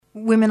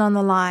Women on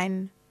the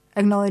Line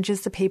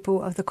acknowledges the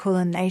people of the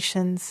Kulin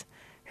Nations,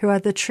 who are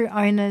the true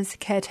owners,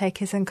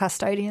 caretakers and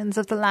custodians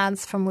of the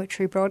lands from which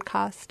we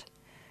broadcast.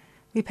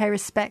 We pay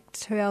respect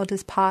to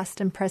elders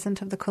past and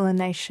present of the Kulin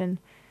Nation,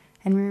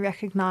 and we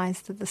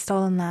recognise that the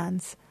stolen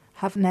lands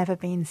have never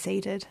been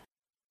ceded.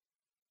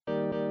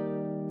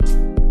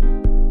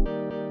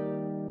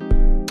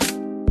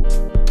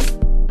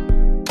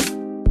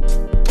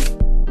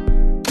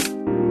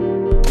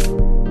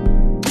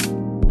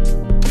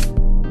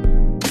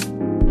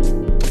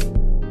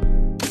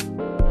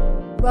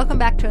 Welcome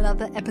back to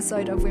another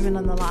episode of Women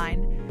on the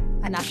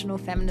Line, a national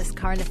feminist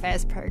current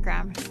affairs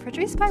program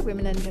produced by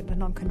women and gender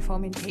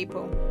non-conforming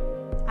people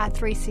at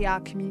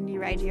 3CR Community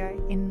Radio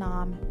in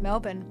Naarm,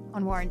 Melbourne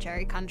on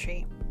Wurundjeri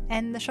country.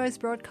 And the show is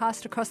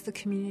broadcast across the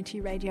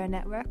community radio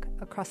network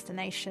across the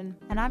nation.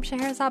 And I'm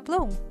Scheherazade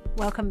Blum.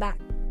 Welcome back.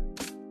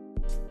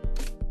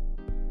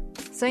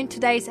 So in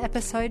today's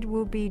episode,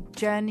 we'll be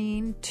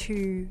journeying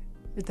to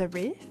the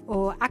Rif,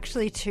 or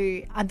actually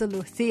to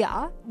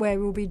Andalusia, where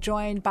we'll be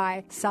joined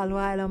by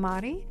Salwa El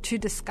Omari to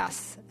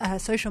discuss a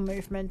social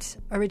movement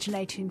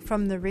originating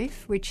from the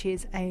Rif, which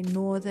is a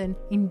northern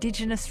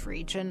indigenous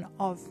region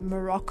of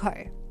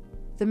Morocco.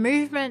 The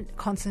movement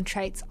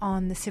concentrates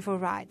on the civil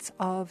rights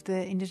of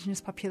the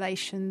indigenous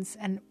populations,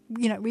 and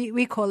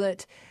we call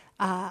it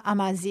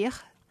Amazigh.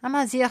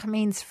 Amazigh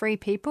means free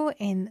people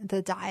in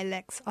the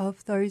dialects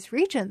of those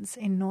regions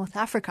in North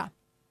Africa.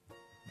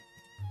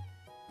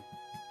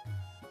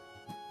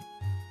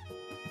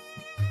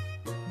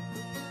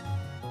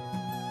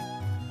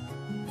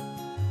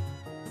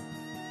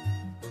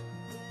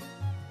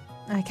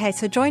 Okay,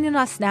 so joining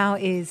us now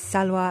is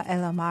Salwa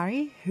El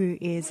Omari, who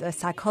is a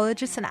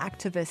psychologist and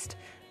activist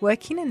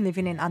working and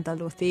living in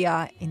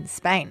Andalusia in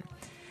Spain.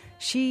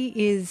 She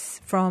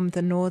is from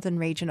the northern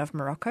region of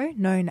Morocco,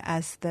 known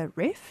as the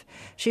Rif.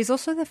 She's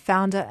also the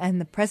founder and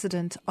the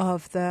president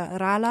of the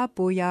Rala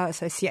Bouya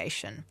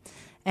Association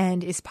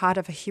and is part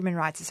of a human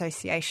rights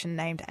association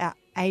named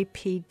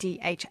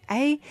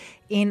APDHA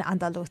in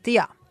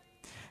Andalusia.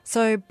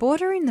 So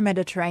bordering the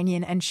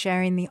Mediterranean and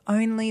sharing the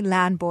only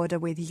land border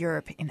with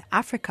Europe in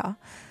Africa,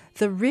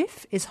 the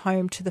Rif is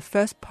home to the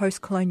first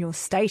post-colonial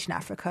state in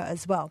Africa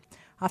as well,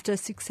 after a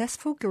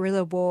successful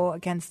guerrilla war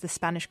against the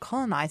Spanish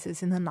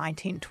colonizers in the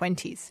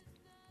 1920s.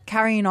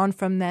 Carrying on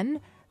from then,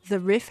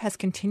 the Rif has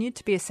continued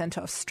to be a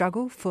centre of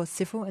struggle for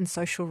civil and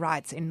social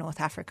rights in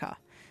North Africa.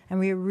 And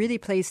we are really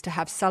pleased to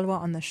have Salwa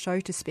on the show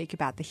to speak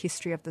about the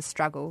history of the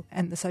struggle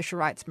and the social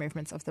rights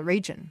movements of the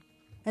region.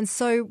 And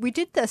so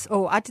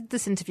I did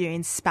this interview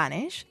in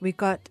Spanish. We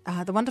got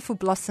the wonderful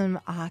Blossom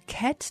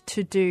Ket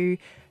to do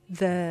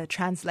the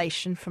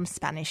translation from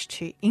Spanish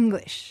to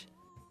English.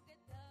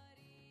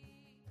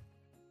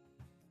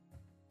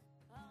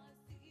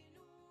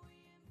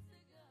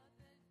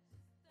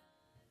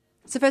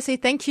 So firstly,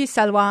 thank you,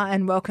 Salwa,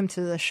 and welcome to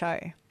the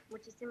show.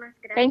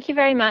 Thank you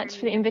very much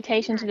for the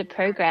invitation to the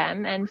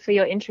program and for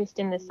your interest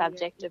in the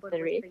subject of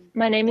the Rif.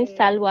 My name is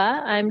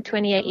Salwa. I'm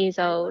 28 years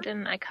old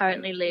and I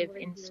currently live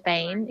in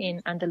Spain,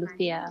 in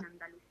Andalusia.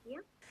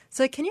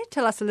 So can you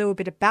tell us a little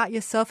bit about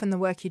yourself and the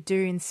work you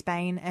do in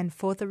Spain and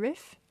for the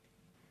Rif?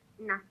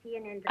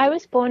 I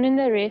was born in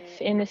the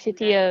Rif in the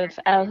city of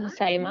El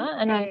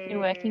Hoceima, and I've been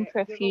working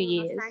for a few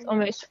years,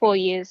 almost 4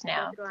 years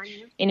now.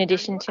 In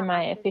addition to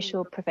my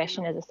official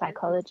profession as a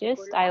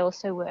psychologist, I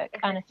also work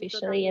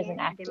unofficially as an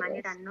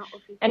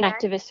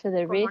activist for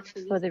the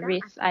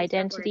Rif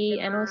identity,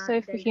 and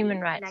also for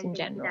human rights in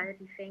general.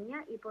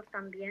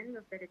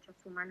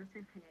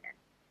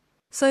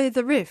 So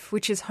the Rif,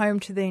 which is home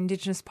to the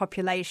indigenous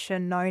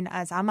population known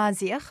as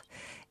Amazigh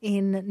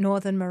in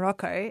northern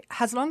Morocco,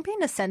 has long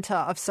been a centre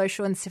of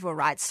social and civil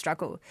rights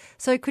struggle.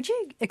 So could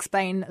you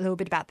explain a little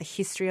bit about the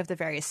history of the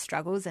various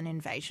struggles and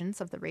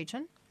invasions of the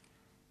region?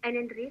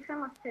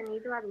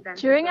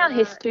 During our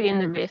history in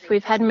the Rif,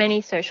 we've had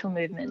many social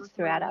movements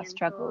throughout our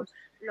struggle.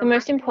 The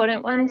most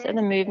important ones are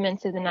the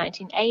movements of the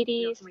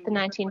 1980s, the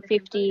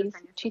 1950s,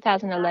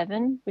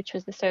 2011, which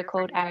was the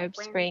so-called Arab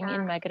Spring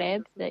in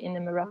Maghreb, in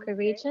the Morocco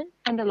region,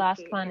 and the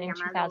last one in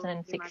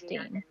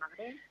 2016.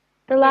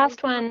 The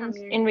last ones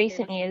in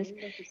recent years,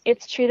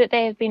 it's true that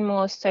they have been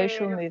more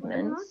social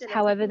movements.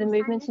 However, the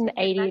movements in the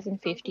 80s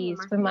and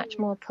 50s were much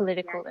more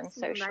political than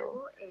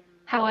social.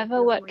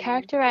 However, what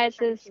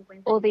characterises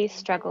all these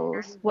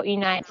struggles, what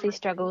unites these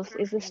struggles,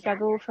 is the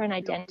struggle for an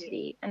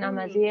identity, an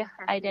Amazigh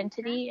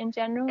identity in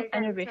general,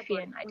 and a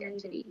Rifian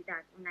identity.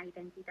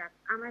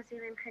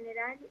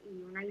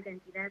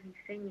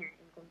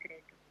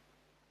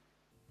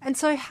 And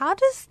so how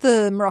does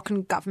the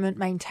Moroccan government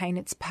maintain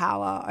its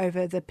power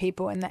over the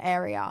people in the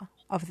area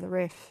of the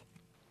Rif?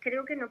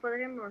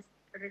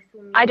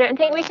 I don't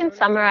think we can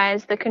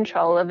summarise the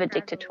control of a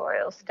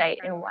dictatorial state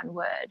in one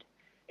word,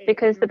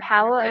 because the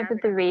power over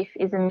the Rif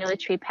is a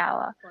military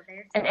power,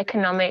 an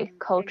economic,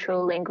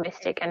 cultural,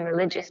 linguistic and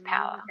religious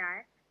power.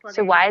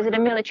 So why is it a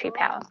military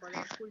power?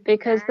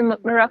 Because the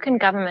Moroccan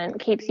government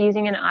keeps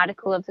using an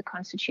article of the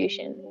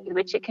constitution with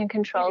which it can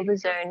control the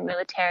zone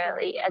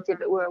militarily as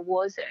if it were a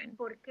war zone.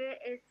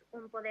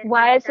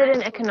 Why is it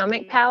an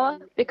economic power?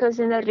 Because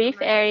in the Rif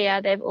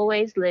area, they've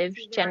always lived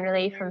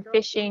generally from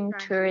fishing,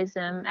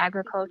 tourism,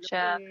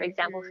 agriculture, for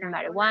example, from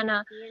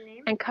marijuana,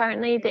 and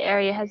currently the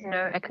area has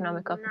no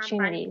economic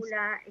opportunities.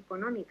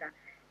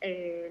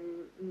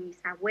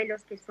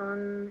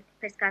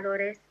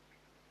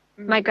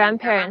 My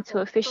grandparents, who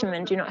are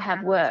fishermen, do not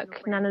have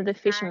work. None of the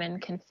fishermen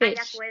can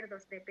fish.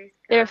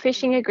 There are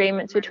fishing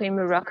agreements between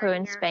Morocco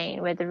and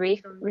Spain where the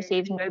Rif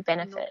receives no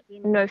benefit.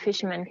 No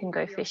fishermen can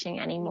go fishing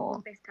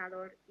anymore.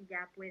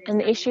 And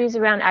the issues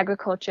around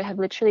agriculture have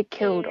literally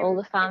killed all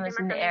the farmers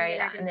in the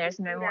area, and there is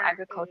no more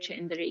agriculture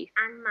in the Rif.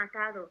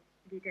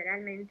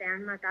 Literalmente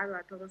han matado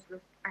a todos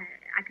los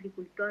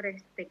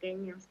agricultores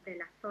pequeños de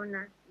la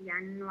zona, ya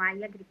no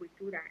hay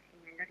agricultura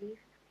en el Rif.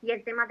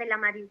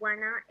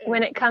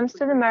 When it comes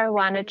to the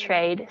marijuana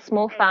trade,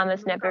 small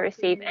farmers never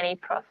receive any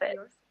profit.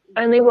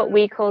 Only what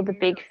we call the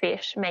big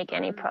fish make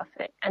any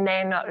profit, and they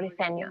are not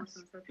rifeños.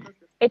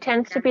 It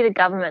tends to be the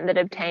government that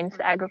obtains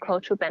the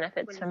agricultural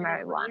benefits from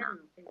marijuana.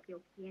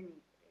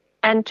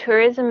 And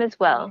tourism as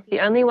well.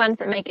 The only ones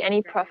that make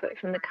any profit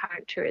from the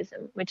current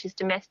tourism, which is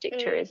domestic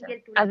tourism,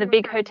 are the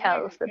big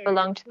hotels that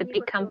belong to the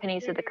big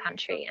companies of the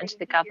country and to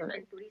the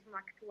government.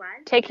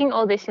 Taking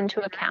all this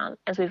into account,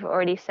 as we've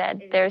already said,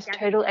 there is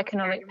total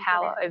economic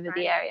power over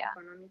the area.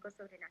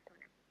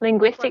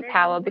 Linguistic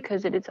power,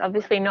 because it is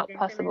obviously not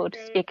possible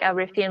to speak our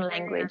Rifian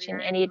language in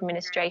any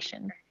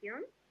administration.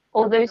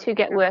 All those who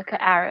get work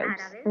are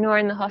Arabs, nor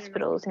in the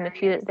hospitals, in the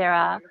few that there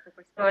are,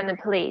 nor in the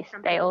police,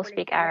 they all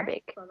speak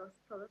Arabic.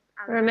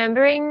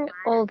 Remembering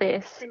all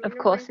this, of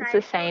course, it's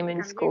the same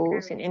in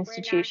schools, in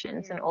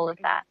institutions, and all of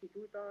that.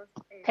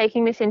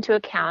 Taking this into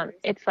account,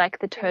 it's like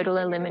the total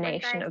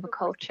elimination of a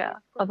culture,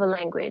 of a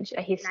language,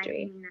 a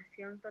history.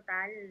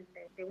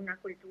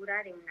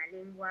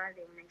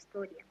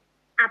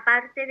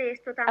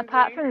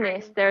 Apart from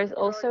this, there is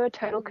also a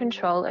total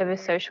control over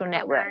social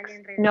networks.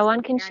 No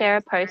one can share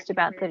a post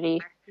about the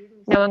Rif.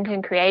 No one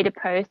can create a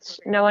post.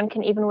 No one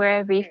can even wear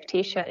a Rif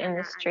t-shirt in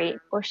the street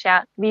or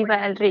shout,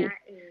 "Viva el Rif!"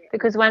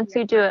 Because once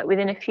you do it,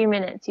 within a few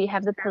minutes, you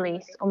have the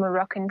police or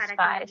Moroccan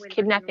spies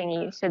kidnapping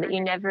you so that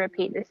you never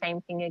repeat the same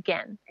thing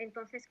again.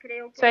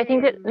 So I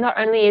think that not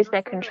only is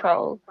there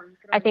control,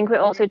 I think we're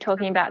also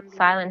talking about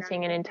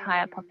silencing an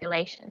entire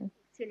population.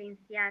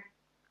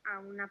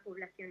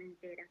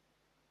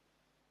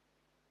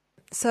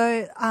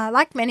 So,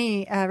 like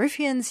many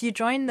Rifians, you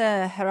joined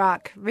the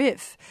Hirak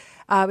Rif,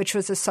 which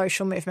was a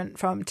social movement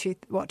from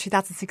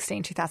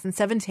 2016,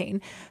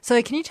 2017.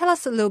 So can you tell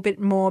us a little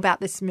bit more about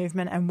this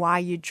movement and why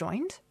you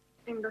joined?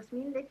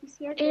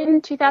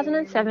 In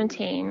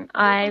 2017,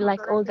 I,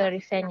 like all the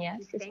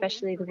Rifeñas,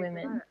 especially the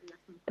women,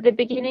 at the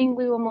beginning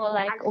we were more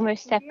like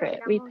almost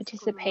separate. We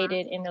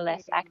participated in a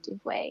less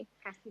active way.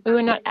 We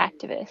were not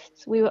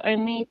activists. We were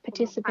only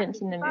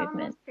participants in the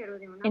movement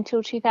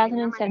until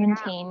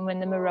 2017, when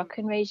the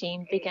Moroccan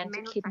regime began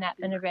to kidnap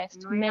and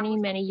arrest many,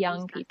 many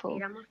young people,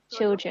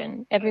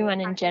 children,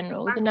 everyone in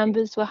general. The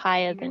numbers were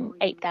higher than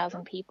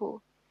 8,000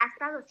 people.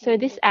 So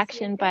this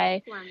action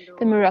by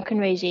the Moroccan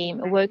regime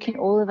awoke in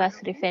all of us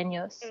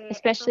Rifeños,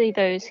 especially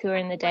those who are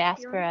in the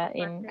diaspora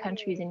in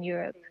countries in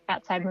Europe,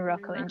 outside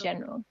Morocco in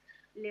general.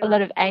 A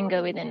lot of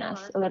anger within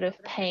us, a lot of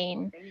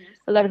pain,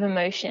 a lot of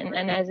emotion.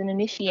 And as an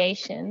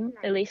initiation,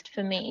 at least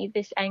for me,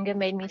 this anger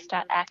made me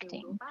start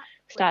acting,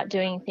 start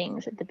doing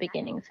things at the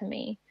beginning for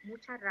me.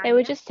 They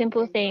were just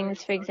simple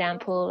things, for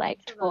example,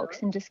 like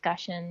talks and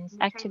discussions,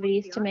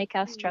 activities to make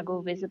our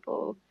struggle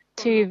visible,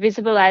 to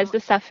visibilize the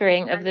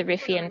suffering of the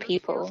Rifian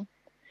people,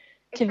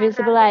 to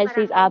visibilize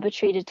these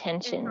arbitrary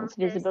detentions,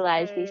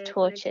 visibilize these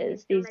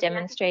tortures, these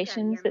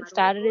demonstrations that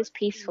started as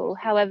peaceful.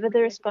 However, the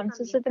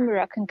responses of the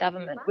Moroccan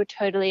government were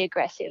totally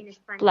aggressive,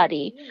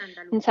 bloody,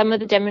 and some of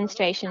the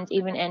demonstrations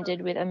even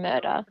ended with a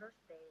murder.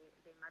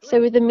 So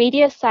with the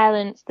media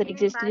silence that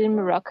existed in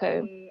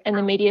Morocco and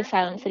the media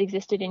silence that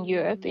existed in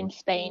Europe, in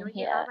Spain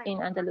here,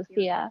 in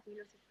Andalusia,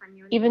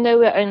 even though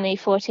we're only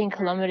 14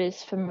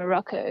 kilometers from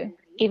Morocco,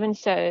 even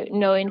so,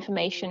 no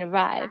information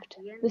arrived.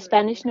 The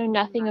Spanish know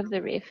nothing of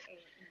the Rif,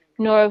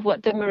 nor of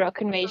what the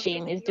Moroccan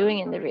regime is doing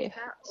in the Rif.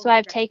 So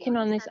I've taken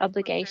on this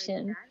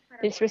obligation,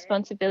 this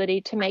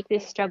responsibility to make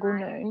this struggle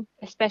known,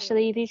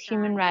 especially these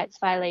human rights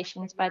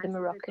violations by the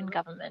Moroccan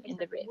government in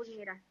the Rif.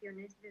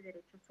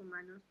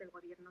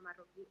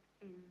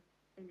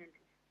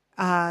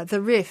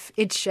 The Rif,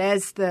 it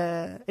shares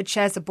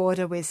a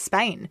border with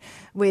Spain,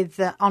 with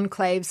the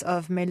enclaves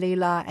of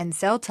Melilla and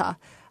Ceuta.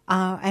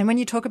 And when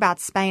you talk about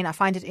Spain, I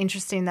find it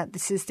interesting that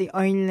this is the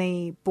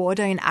only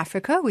border in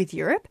Africa with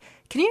Europe.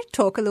 Can you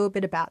talk a little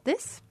bit about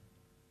this?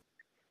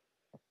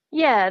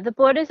 Yeah, the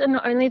borders are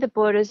not only the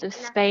borders of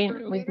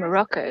Spain with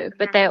Morocco,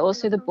 but they are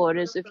also the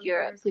borders of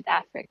Europe with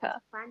Africa.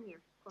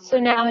 So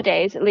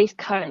nowadays, at least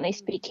currently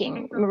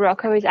speaking,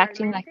 Morocco is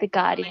acting like the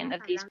guardian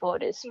of these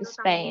borders for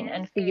Spain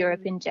and for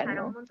Europe in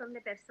general.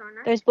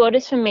 Those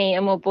borders for me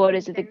are more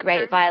borders of the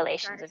great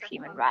violations of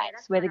human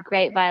rights, where the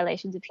great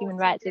violations of human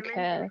rights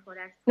occur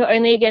not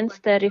only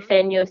against the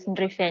rifeños and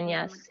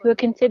rifeñas, who are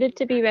considered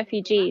to be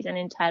refugees and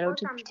entitled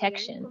to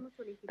protection,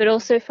 but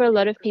also for a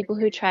lot of people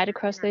who try to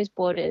cross those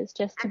borders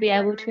just to be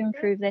able to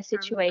improve their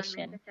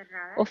situation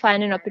or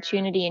find an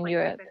opportunity in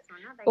Europe,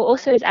 or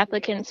also as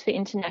applicants for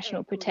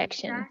international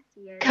protection.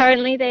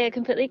 Currently, they are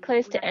completely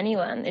closed to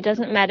anyone. It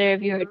doesn't matter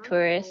if you're a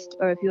tourist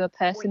or if you're a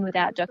person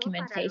without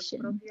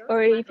documentation,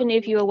 or even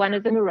if you are one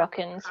of the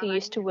Moroccans who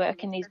used to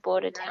work in these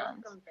border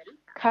towns.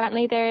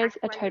 Currently, there is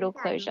a total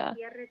closure.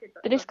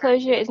 But this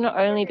closure is not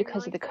only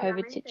because of the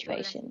COVID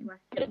situation,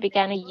 but it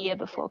began a year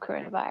before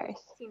coronavirus.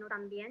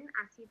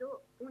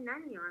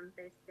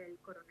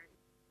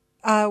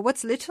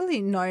 What's literally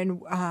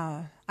known,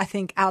 I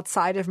think,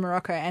 outside of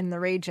Morocco and the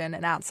region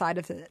and outside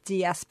of the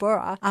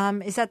diaspora,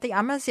 is that the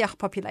Amazigh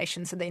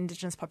populations, so the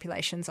indigenous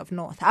populations of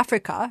North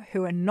Africa,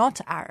 who are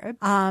not Arab,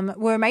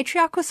 were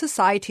matriarchal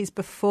societies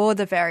before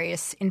the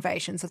various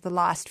invasions of the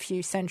last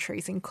few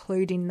centuries,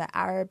 including the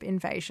Arab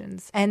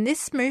invasions. And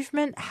this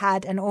movement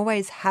had and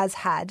always has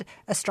had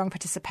a strong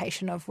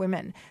participation of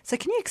women. So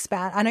can you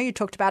expand? I know you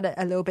talked about it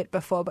a little bit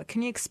before, but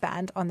can you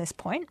expand on this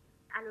point?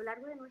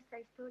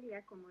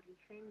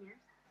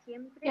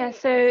 Yeah,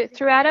 so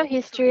throughout our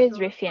history as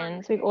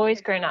Riffians, we've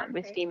always grown up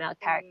with female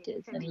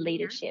characters and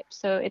leadership,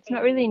 so it's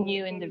not really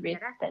new in the Rif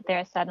that there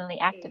are suddenly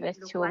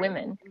activists who are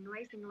women.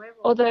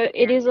 Although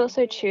it is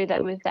also true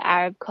that with the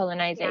Arab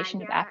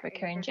colonization of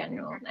Africa in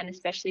general, and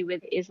especially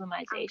with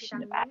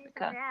Islamization of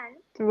Africa,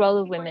 the role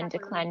of women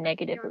declined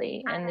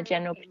negatively, and the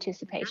general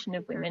participation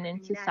of women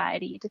in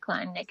society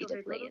declined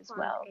negatively as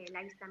well.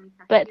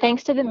 But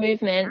thanks to the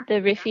movement, the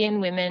Riffian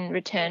women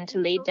returned to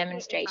lead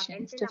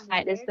demonstrations to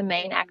fight as the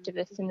main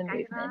activists in the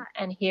movement,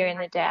 and here in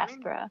the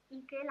diaspora,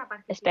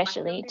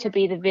 especially to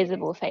be the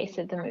visible face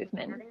of the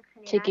movement,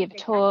 to give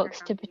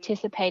talks, to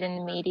participate in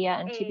the media,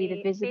 and to be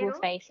the visible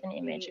face and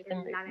image of the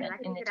movement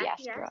in the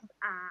diaspora.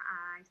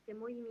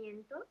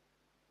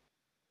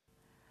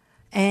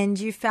 And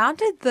you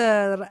founded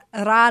the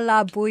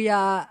Rala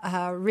Buya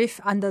Rif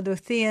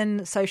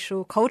Andalusian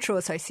Social Cultural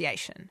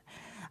Association.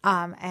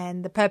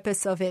 And the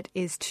purpose of it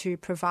is to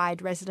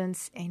provide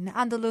residents in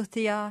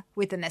Andalusia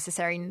with the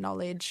necessary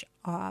knowledge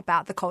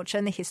about the culture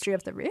and the history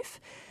of the Rif.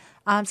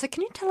 So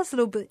can you tell us a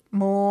little bit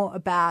more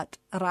about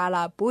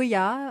Rala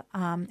Buya,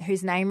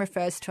 whose name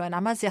refers to an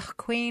Amazigh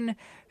queen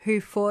who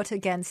fought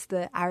against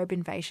the Arab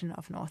invasion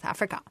of North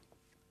Africa?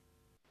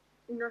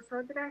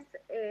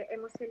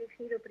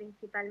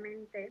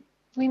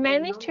 We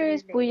mainly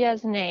chose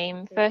Buya's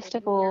name, first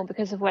of all,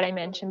 because of what I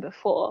mentioned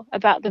before,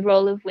 about the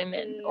role of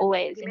women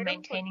always in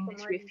maintaining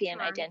this Riffian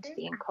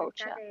identity and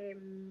culture,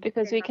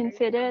 because we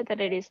consider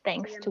that it is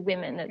thanks to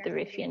women that the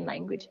Riffian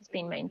language has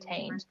been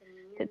maintained,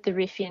 that the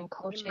Riffian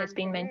culture has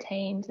been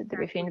maintained, that the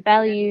Riffian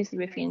values, the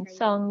Riffian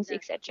songs,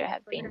 etc.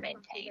 have been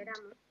maintained.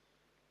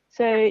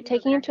 So,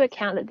 taking into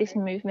account that this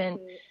movement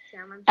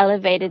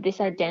elevated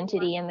this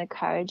identity and the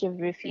courage of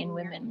Riffian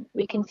women,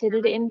 we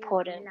considered it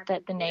important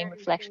that the name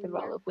reflect the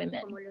role of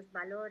women.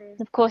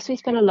 Of course, we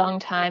spent a long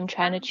time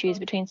trying to choose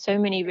between so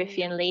many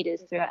Riffian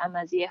leaders throughout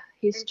Amazigh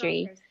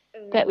history,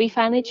 but we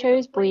finally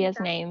chose Buya's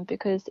name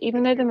because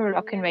even though the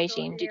Moroccan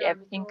regime did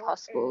everything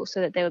possible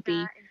so that there would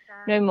be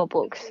no more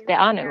books, there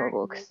are no more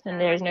books,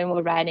 and there is no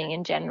more writing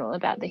in general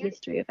about the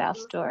history of our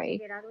story.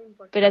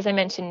 But as I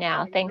mentioned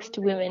now, thanks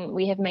to women,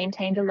 we have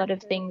maintained a lot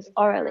of things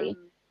orally,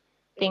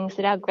 things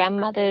that our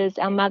grandmothers,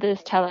 our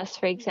mothers tell us,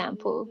 for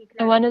example.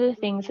 And one of the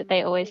things that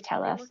they always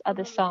tell us are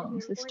the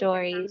songs, the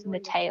stories, and the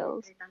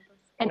tales.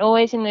 And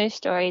always in those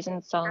stories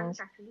and songs,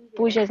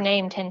 Buya's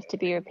name tends to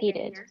be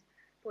repeated.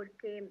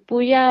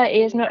 Buya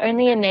is not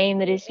only a name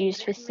that is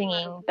used for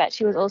singing, but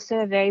she was also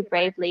a very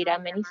brave leader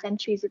many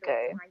centuries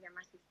ago.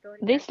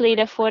 This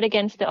leader fought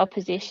against the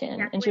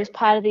opposition, and she was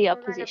part of the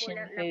opposition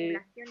who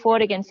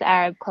fought against the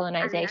Arab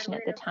colonization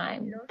at the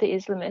time, the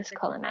Islamist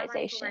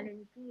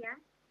colonization.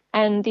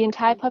 And the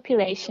entire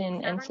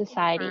population and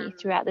society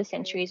throughout the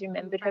centuries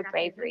remembered her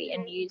bravery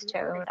and used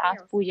her and would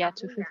ask Buya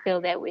to fulfill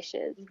their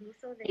wishes,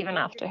 even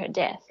after her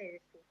death.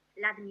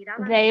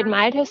 They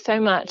admired her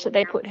so much that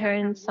they put her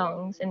in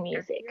songs and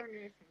music.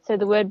 So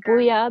the word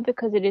Buya,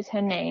 because it is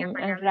her name,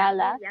 and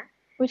Rala,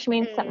 which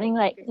means something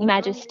like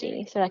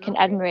majesty, so like an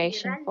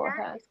admiration for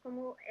her.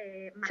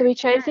 So we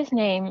chose this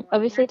name,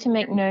 obviously to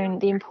make known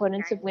the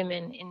importance of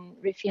women in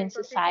Riffian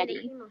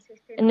society,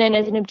 and then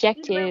as an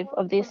objective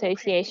of the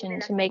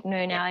association to make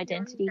known our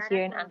identity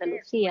here in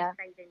Andalusia,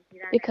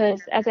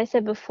 because, as I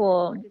said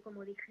before,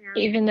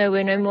 even though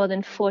we're no more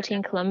than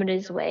 14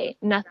 kilometers away,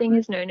 nothing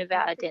is known of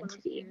our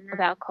identity, of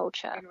our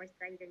culture.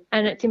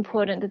 And it's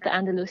important that the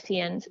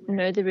Andalusians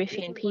know the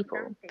Riffian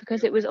people,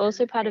 because it was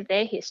also part of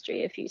their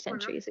history a few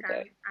centuries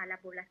ago.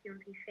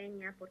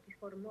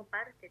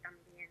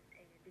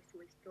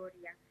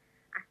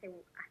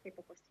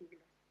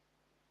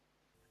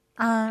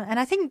 And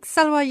I think,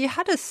 Salwa, you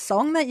had a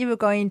song that you were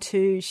going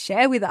to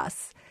share with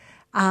us.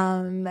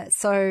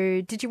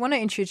 So did you want to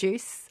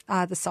introduce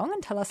the song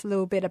and tell us a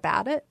little bit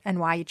about it and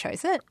why you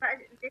chose it?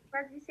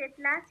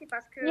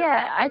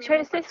 Yeah, I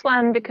chose this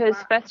one because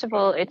first of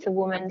all, it's a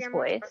woman's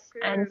voice,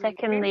 and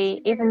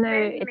secondly, even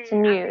though it's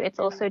new, it's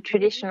also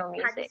traditional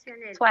music.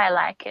 That's why I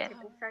like it.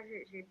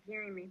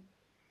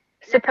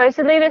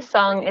 Supposedly the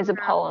song is a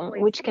poem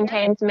which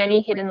contains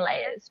many hidden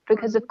layers,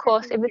 because of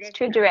course if it's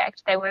too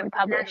direct they won't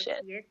publish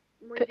it.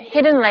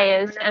 Hidden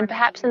layers, and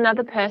perhaps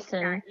another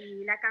person,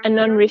 a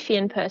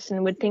non-Riffian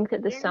person, would think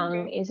that the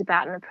song is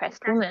about an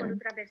oppressed woman.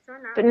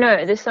 But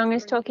no, the song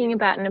is talking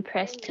about an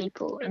oppressed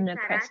people, an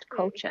oppressed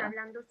culture.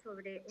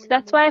 So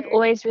that's why I've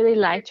always really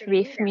liked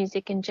Rif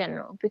music in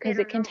general, because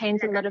it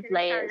contains a lot of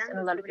layers and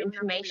a lot of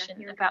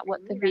information about what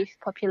the Rif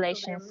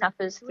population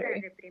suffers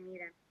through.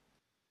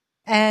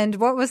 And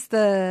what was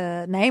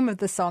the name of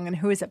the song and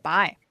who is it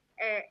by?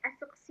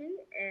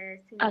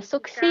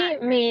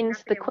 Asuksi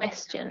means the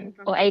question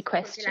or a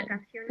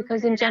question,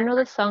 because in general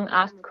the song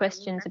asks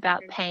questions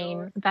about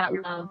pain, about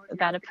love,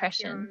 about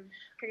oppression.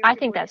 I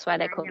think that's why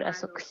they called it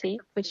Asuksi,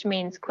 which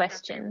means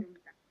question.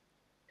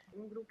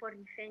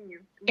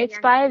 It's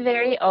by a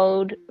very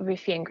old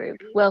Riffian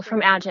group, well,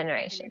 from our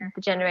generation,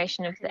 the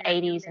generation of the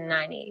 80s and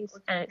 90s,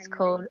 and it's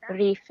called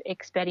Rif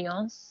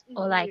Experience,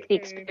 or like the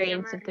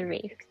experience of the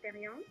Rif.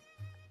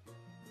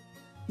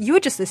 You were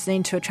just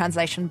listening to a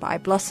translation by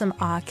Blossom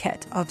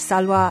Arquette of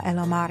Salwa El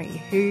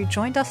Omari, who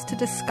joined us to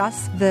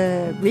discuss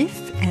the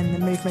Rif and the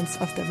movements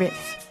of the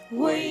Rif.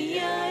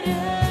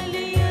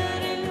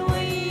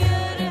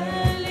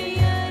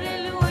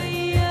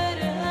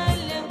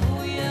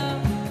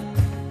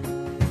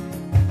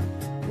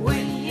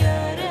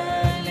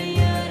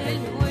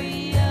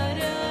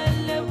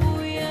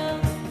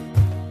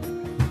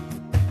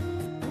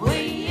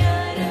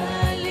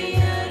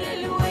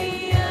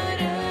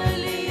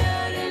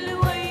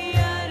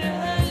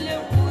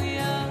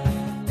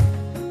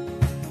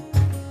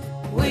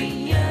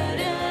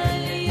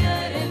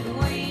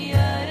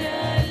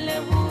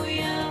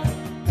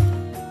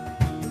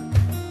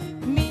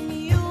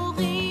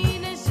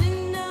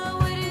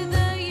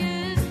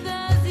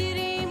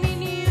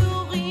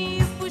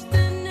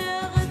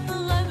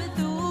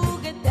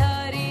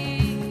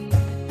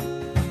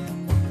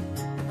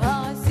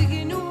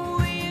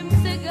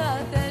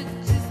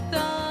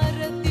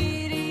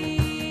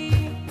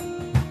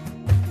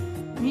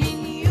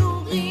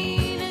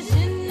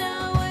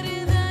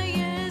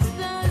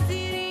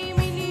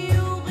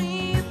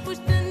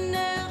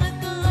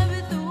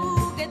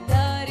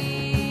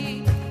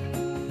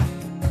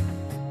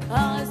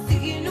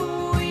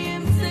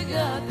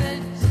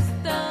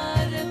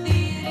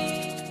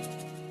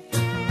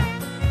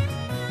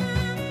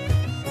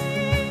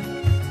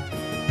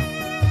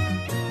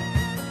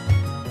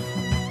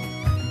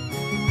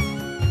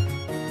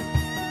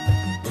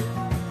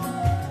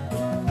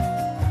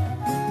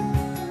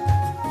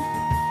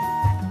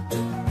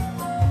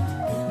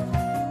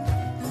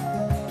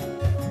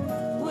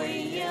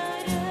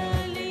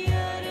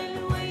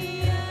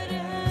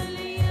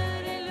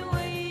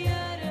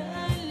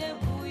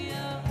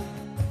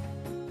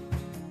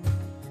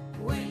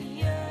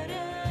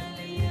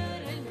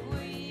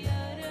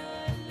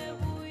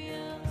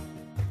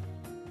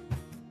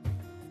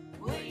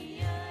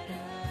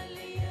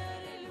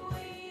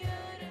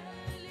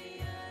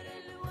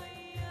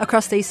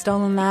 Across these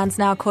stolen lands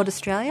now called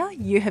Australia,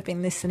 you have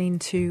been listening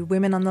to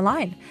Women on the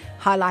Line,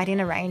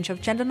 highlighting a range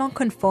of gender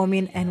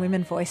non-conforming and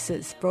women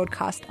voices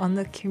broadcast on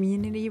the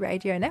Community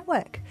Radio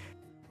Network.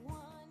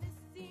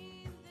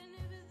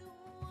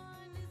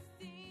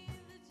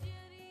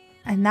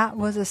 And that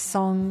was a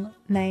song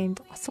named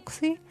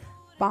Asuksi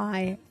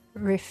by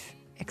Rif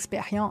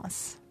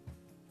Experience.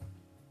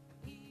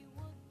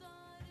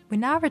 We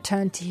now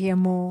return to hear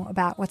more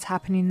about what's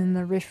happening in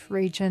the Rif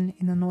region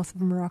in the north of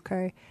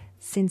Morocco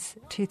since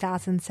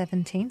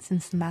 2017,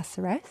 since the mass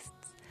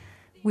arrests,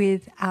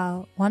 with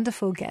our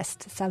wonderful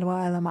guest,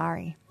 Salwa El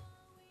Omari.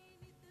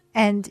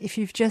 And if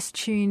you've just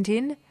tuned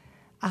in,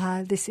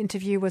 this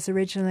interview was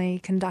originally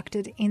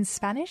conducted in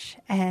Spanish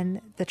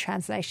and the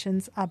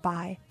translations are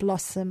by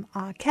Blossom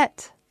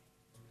Arquette.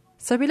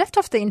 So we left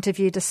off the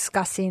interview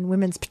discussing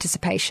women's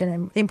participation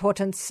and the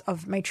importance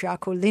of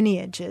matriarchal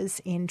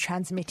lineages in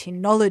transmitting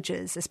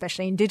knowledges,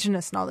 especially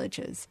Indigenous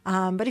knowledges.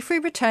 But if we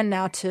return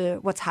now to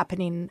what's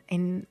happening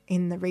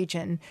in the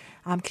region,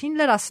 can you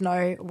let us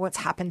know what's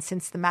happened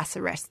since the mass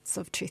arrests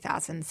of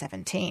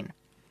 2017?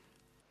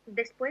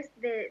 Después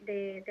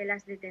de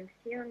las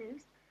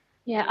detenciones,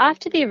 Yeah,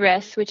 after the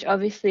arrests, which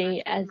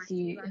obviously, as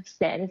you have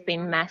said, have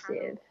been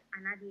massive.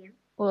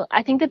 Well,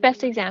 I think the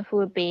best example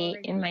would be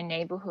in my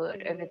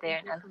neighborhood over there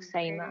in Al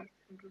Hoceima.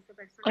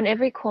 On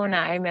every corner,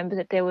 I remember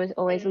that there was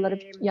always a lot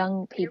of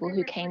young people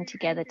who came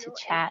together to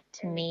chat,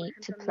 to meet,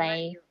 to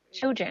play.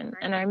 children.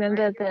 And I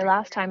remember the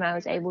last time I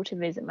was able to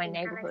visit my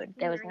neighborhood,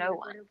 there was no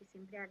one.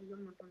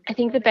 I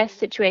think the best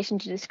situation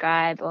to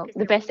describe, or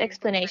the best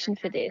explanation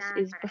for this,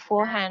 is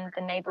beforehand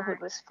the neighborhood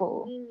was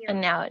full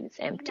and now it's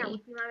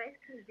empty.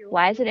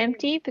 Why is it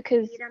empty?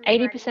 Because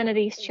 80% of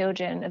these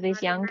children, of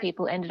these young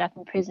people, ended up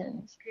in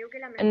prisons,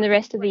 and the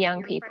rest of the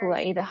young people are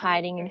either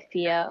hiding in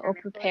fear or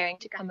preparing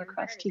to come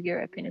across to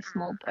Europe in a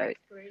small boat.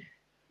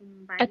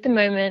 At the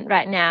moment,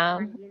 right now,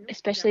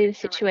 especially the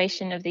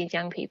situation of these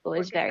young people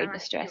is very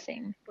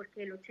distressing.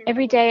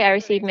 Every day I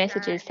receive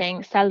messages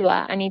saying,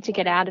 Salwa, I need to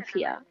get out of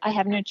here. I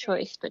have no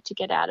choice but to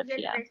get out of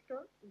here.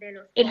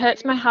 It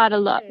hurts my heart a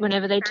lot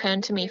whenever they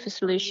turn to me for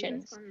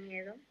solutions,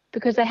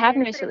 because I have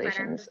no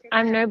solutions.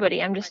 I'm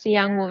nobody. I'm just a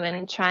young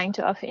woman trying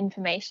to offer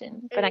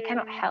information, but I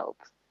cannot help.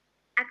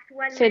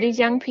 So these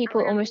young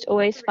people almost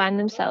always find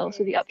themselves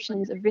with the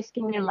options of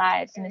risking their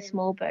lives in a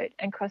small boat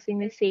and crossing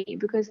the sea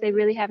because they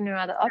really have no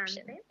other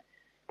option.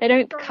 They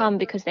don't come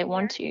because they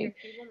want to.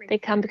 They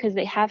come because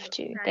they have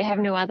to. They have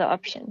no other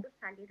option.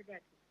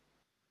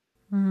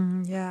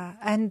 Yeah.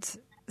 And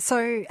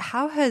so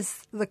how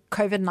has the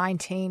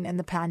COVID-19 and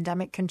the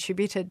pandemic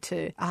contributed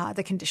to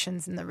the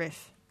conditions in the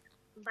Rif?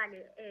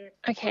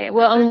 Okay,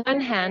 well, on one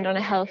hand, on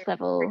a health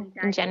level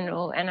in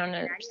general, and on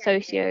a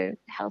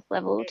socio-health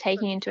level,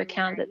 taking into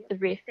account that the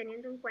Rif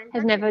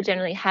has never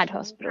generally had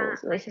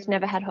hospitals, at least it's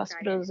never had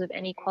hospitals of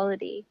any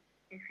quality.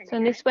 So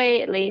in this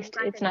way, at least,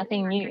 it's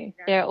nothing new.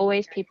 There are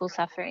always people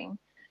suffering,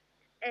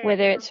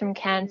 whether it's from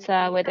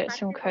cancer, whether it's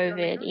from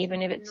COVID,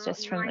 even if it's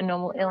just from a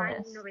normal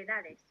illness.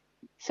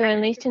 So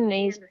at least in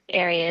these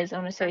areas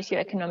on a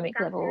socio-economic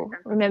level,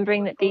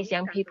 remembering that these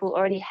young people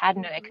already had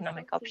no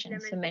economic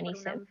options for many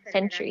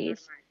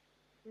centuries,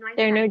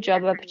 there are no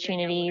job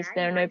opportunities,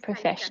 there are no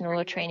professional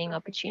or training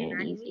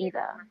opportunities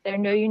either. There are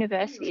no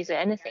universities or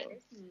anything.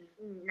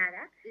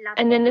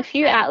 And then the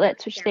few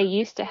outlets which they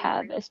used to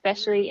have,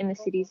 especially in the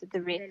cities of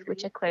the Rif,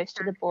 which are close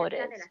to the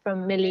borders,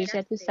 from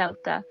Melilla to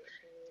Ceuta,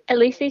 at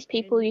least these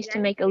people used to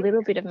make a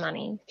little bit of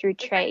money through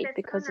trade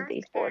because of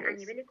these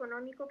borders.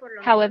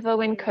 However,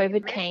 when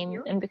COVID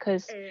came, and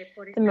because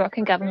the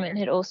Moroccan government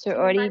had also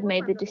already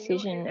made the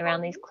decision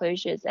around these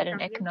closures at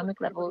an economic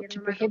level to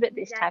prohibit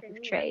this type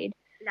of trade,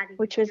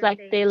 which was like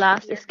their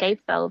last escape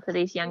valve for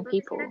these young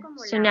people.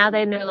 So now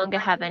they no longer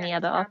have any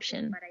other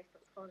option.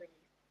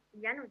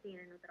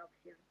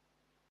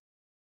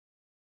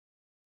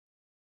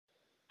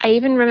 I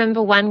even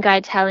remember one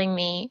guy telling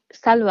me,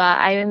 Salwa,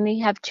 I only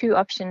have two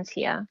options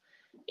here.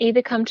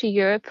 Either come to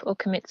Europe or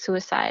commit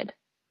suicide.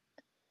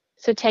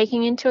 So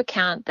taking into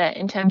account that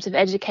in terms of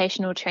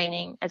educational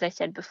training, as I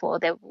said before,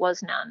 there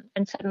was none,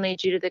 and suddenly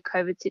due to the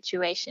COVID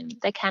situation,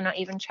 they cannot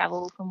even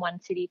travel from one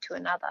city to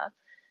another.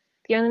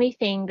 The only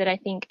thing that I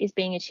think is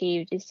being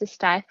achieved is to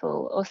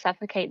stifle or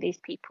suffocate these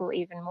people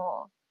even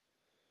more.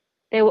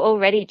 They were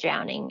already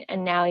drowning,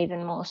 and now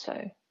even more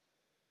so.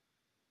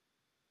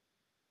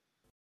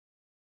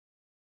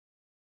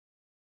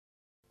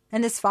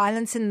 And there's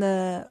violence in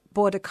the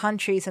border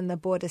countries and the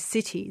border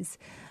cities,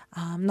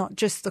 not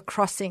just the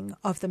crossing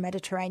of the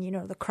Mediterranean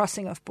or the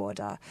crossing of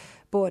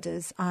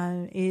borders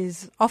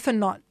is often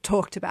not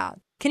talked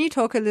about. Can you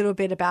talk a little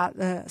bit about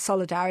the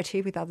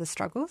solidarity with other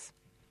struggles?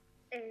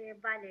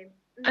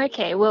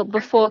 Okay, well,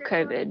 before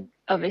COVID,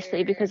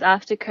 obviously, because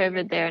after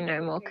COVID there are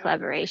no more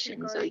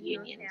collaborations or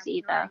unions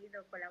either.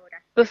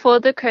 Before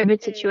the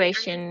COVID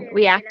situation,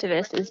 we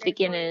activists as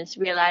beginners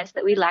realized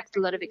that we lacked a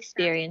lot of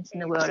experience in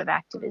the world of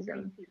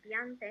activism.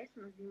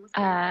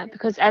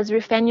 Because as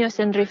rifeños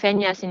and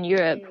rifeñas in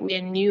Europe, we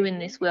are new in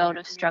this world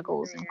of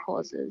struggles and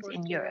causes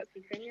in Europe.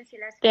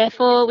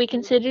 Therefore, we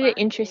considered it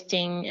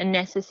interesting and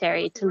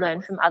necessary to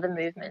learn from other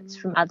movements,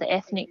 from other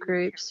ethnic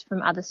groups,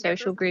 from other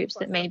social groups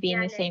that may be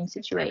in the same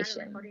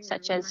situation,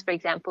 such as, for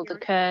example, the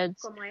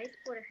Kurds,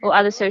 or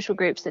other social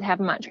groups that have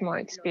much more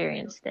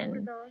experience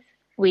than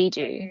we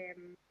do.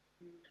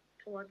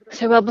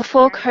 So, well,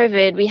 before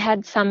COVID, we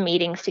had some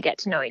meetings to get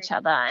to know each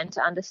other and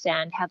to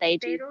understand how they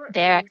do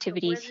their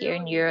activities here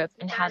in Europe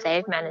and how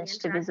they've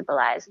managed to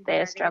visibilize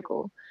their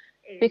struggle.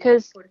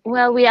 Because,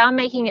 well, we are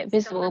making it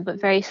visible,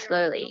 but very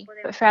slowly.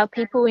 But for our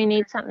people, we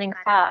need something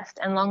fast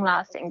and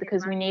long-lasting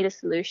because we need a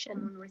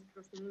solution.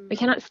 We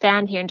cannot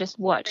stand here and just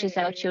watch as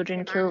our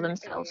children kill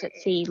themselves at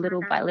sea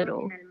little by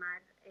little.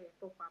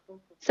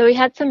 So we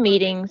had some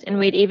meetings and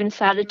we'd even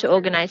started to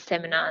organize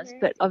seminars,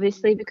 but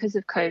obviously because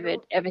of COVID,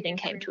 everything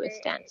came to a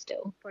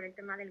standstill.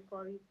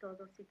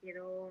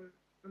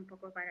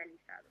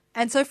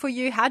 And so for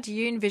you, how do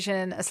you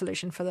envision a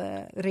solution for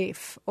the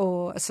Rif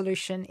or a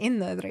solution in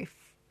the Rif?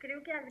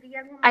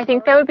 I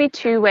think there would be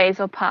two ways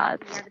or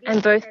paths,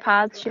 and both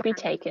paths should be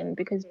taken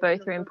because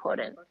both are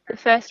important. The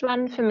first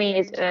one for me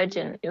is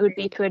urgent. It would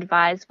be to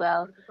advise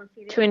well,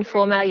 to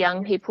inform our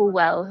young people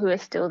well who are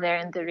still there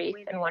in the Rif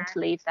and want to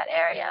leave that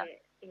area.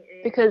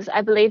 Because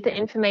I believe that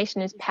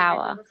information is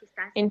power.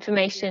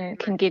 Information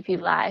can give you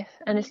life,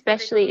 and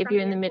especially if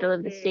you're in the middle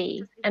of the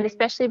sea, and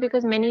especially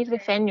because many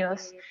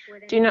rifeños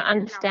do not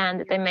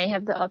understand that they may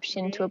have the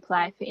option to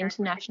apply for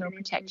international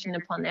protection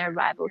upon their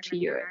arrival to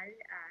Europe.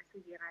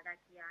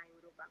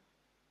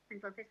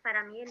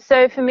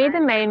 So for me, the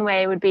main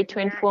way would be to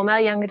inform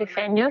our younger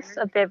defeños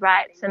of their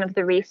rights and of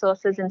the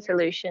resources and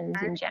solutions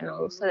in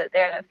general, so that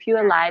there are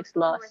fewer lives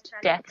lost,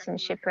 deaths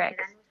and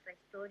shipwrecks.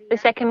 The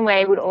second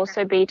way would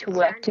also be to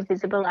work to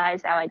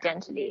visibilize our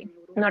identity,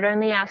 not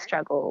only our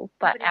struggle,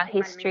 but our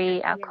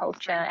history, our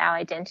culture, our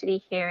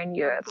identity here in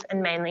Europe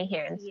and mainly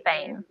here in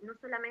Spain.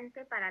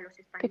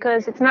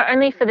 Because it's not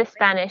only for the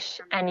Spanish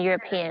and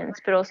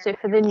Europeans, but also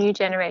for the new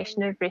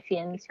generation of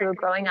Riffians who are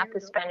growing up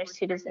as Spanish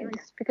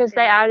citizens, because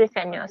they are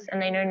Rifeños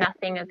and they know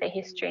nothing of their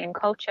history and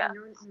culture.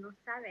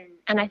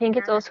 And I think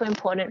it's also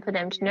important for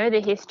them to know the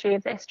history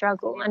of their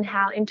struggle and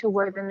how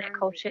interwoven their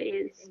culture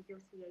is.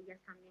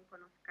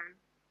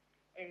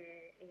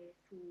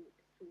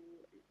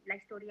 La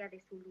historia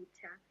de su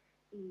lucha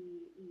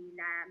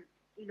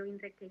y lo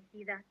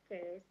enriquecida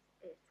que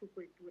es su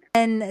cultura.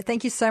 And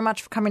thank you so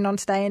much for coming on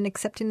today and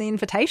accepting the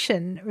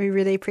invitation. We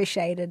really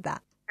appreciated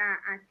that.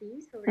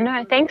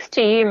 No, thanks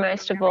to you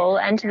most of all,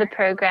 and to the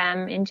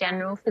program in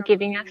general for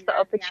giving us the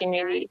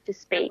opportunity to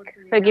speak,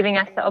 for giving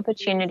us the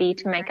opportunity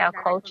to make our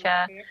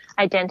culture,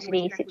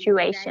 identity,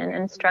 situation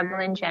and struggle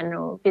in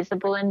general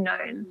visible and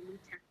known.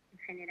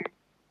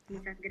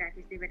 Muchas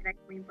gracias, de verdad,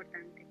 muy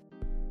importante.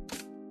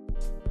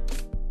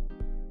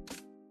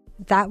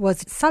 That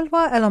was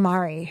Salwa El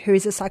Omari, who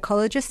is a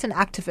psychologist and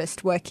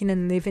activist working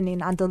and living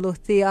in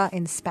Andalusia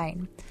in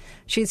Spain.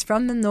 She's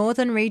from the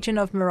northern region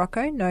of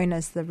Morocco, known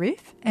as the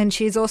Rif, and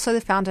she is also the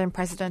founder and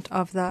president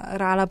of the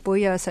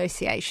Ralabuya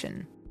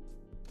Association.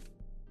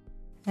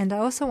 And I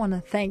also want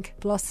to thank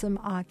Blossom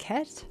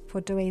Arquette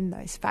for doing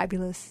those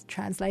fabulous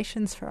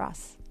translations for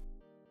us.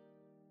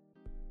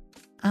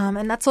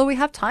 And that's all we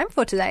have time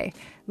for today.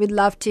 We'd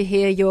love to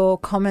hear your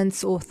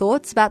comments or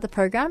thoughts about the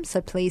program,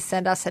 so please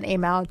send us an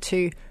email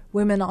to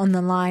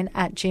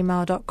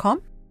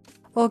womenontheline@gmail.com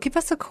or give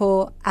us a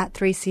call at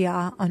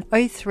 3CR on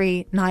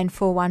 03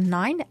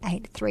 9419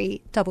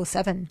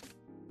 8377.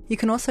 You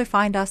can also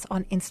find us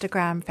on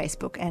Instagram,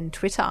 Facebook and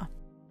Twitter.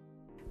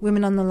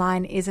 Women on the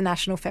Line is a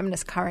national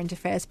feminist current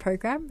affairs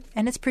program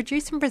and is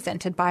produced and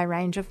presented by a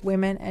range of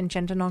women and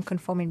gender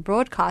non-conforming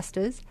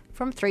broadcasters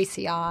from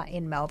 3CR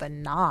in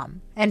Melbourne,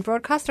 Naarm, and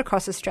broadcast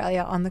across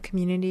Australia on the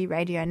Community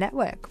Radio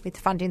Network with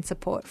funding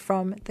support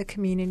from the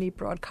Community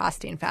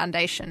Broadcasting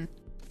Foundation.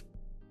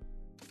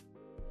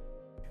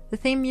 The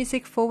theme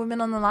music for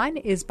Women on the Line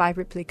is by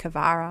Ripley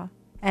Kavara,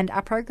 and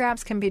our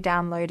programs can be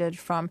downloaded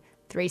from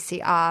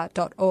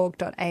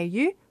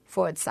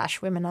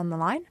 3cr.org.au/Women on the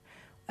Line,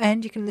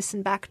 and you can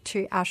listen back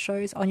to our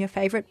shows on your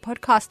favourite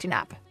podcasting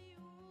app.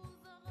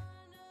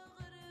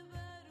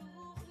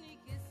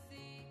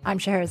 I'm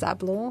Scheherazade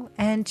Blore,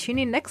 and tune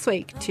in next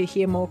week to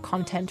hear more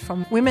content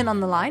from Women on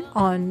the Line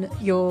on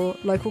your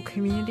local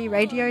community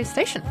radio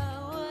station.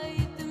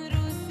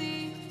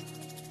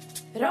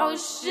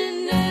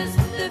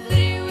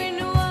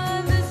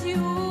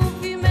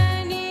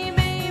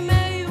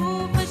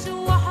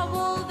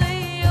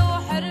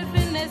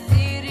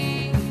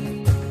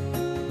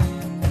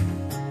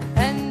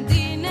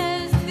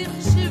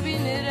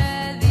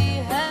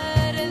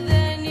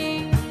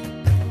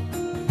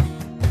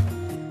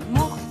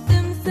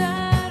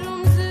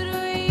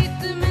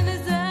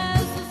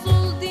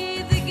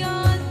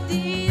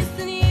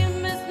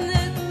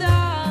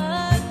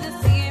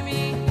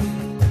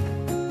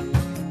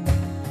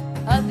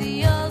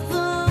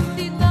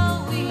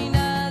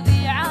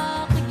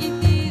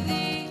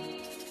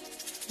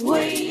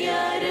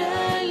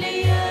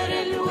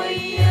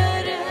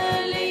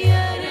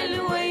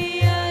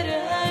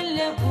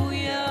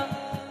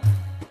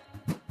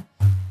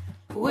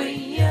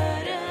 We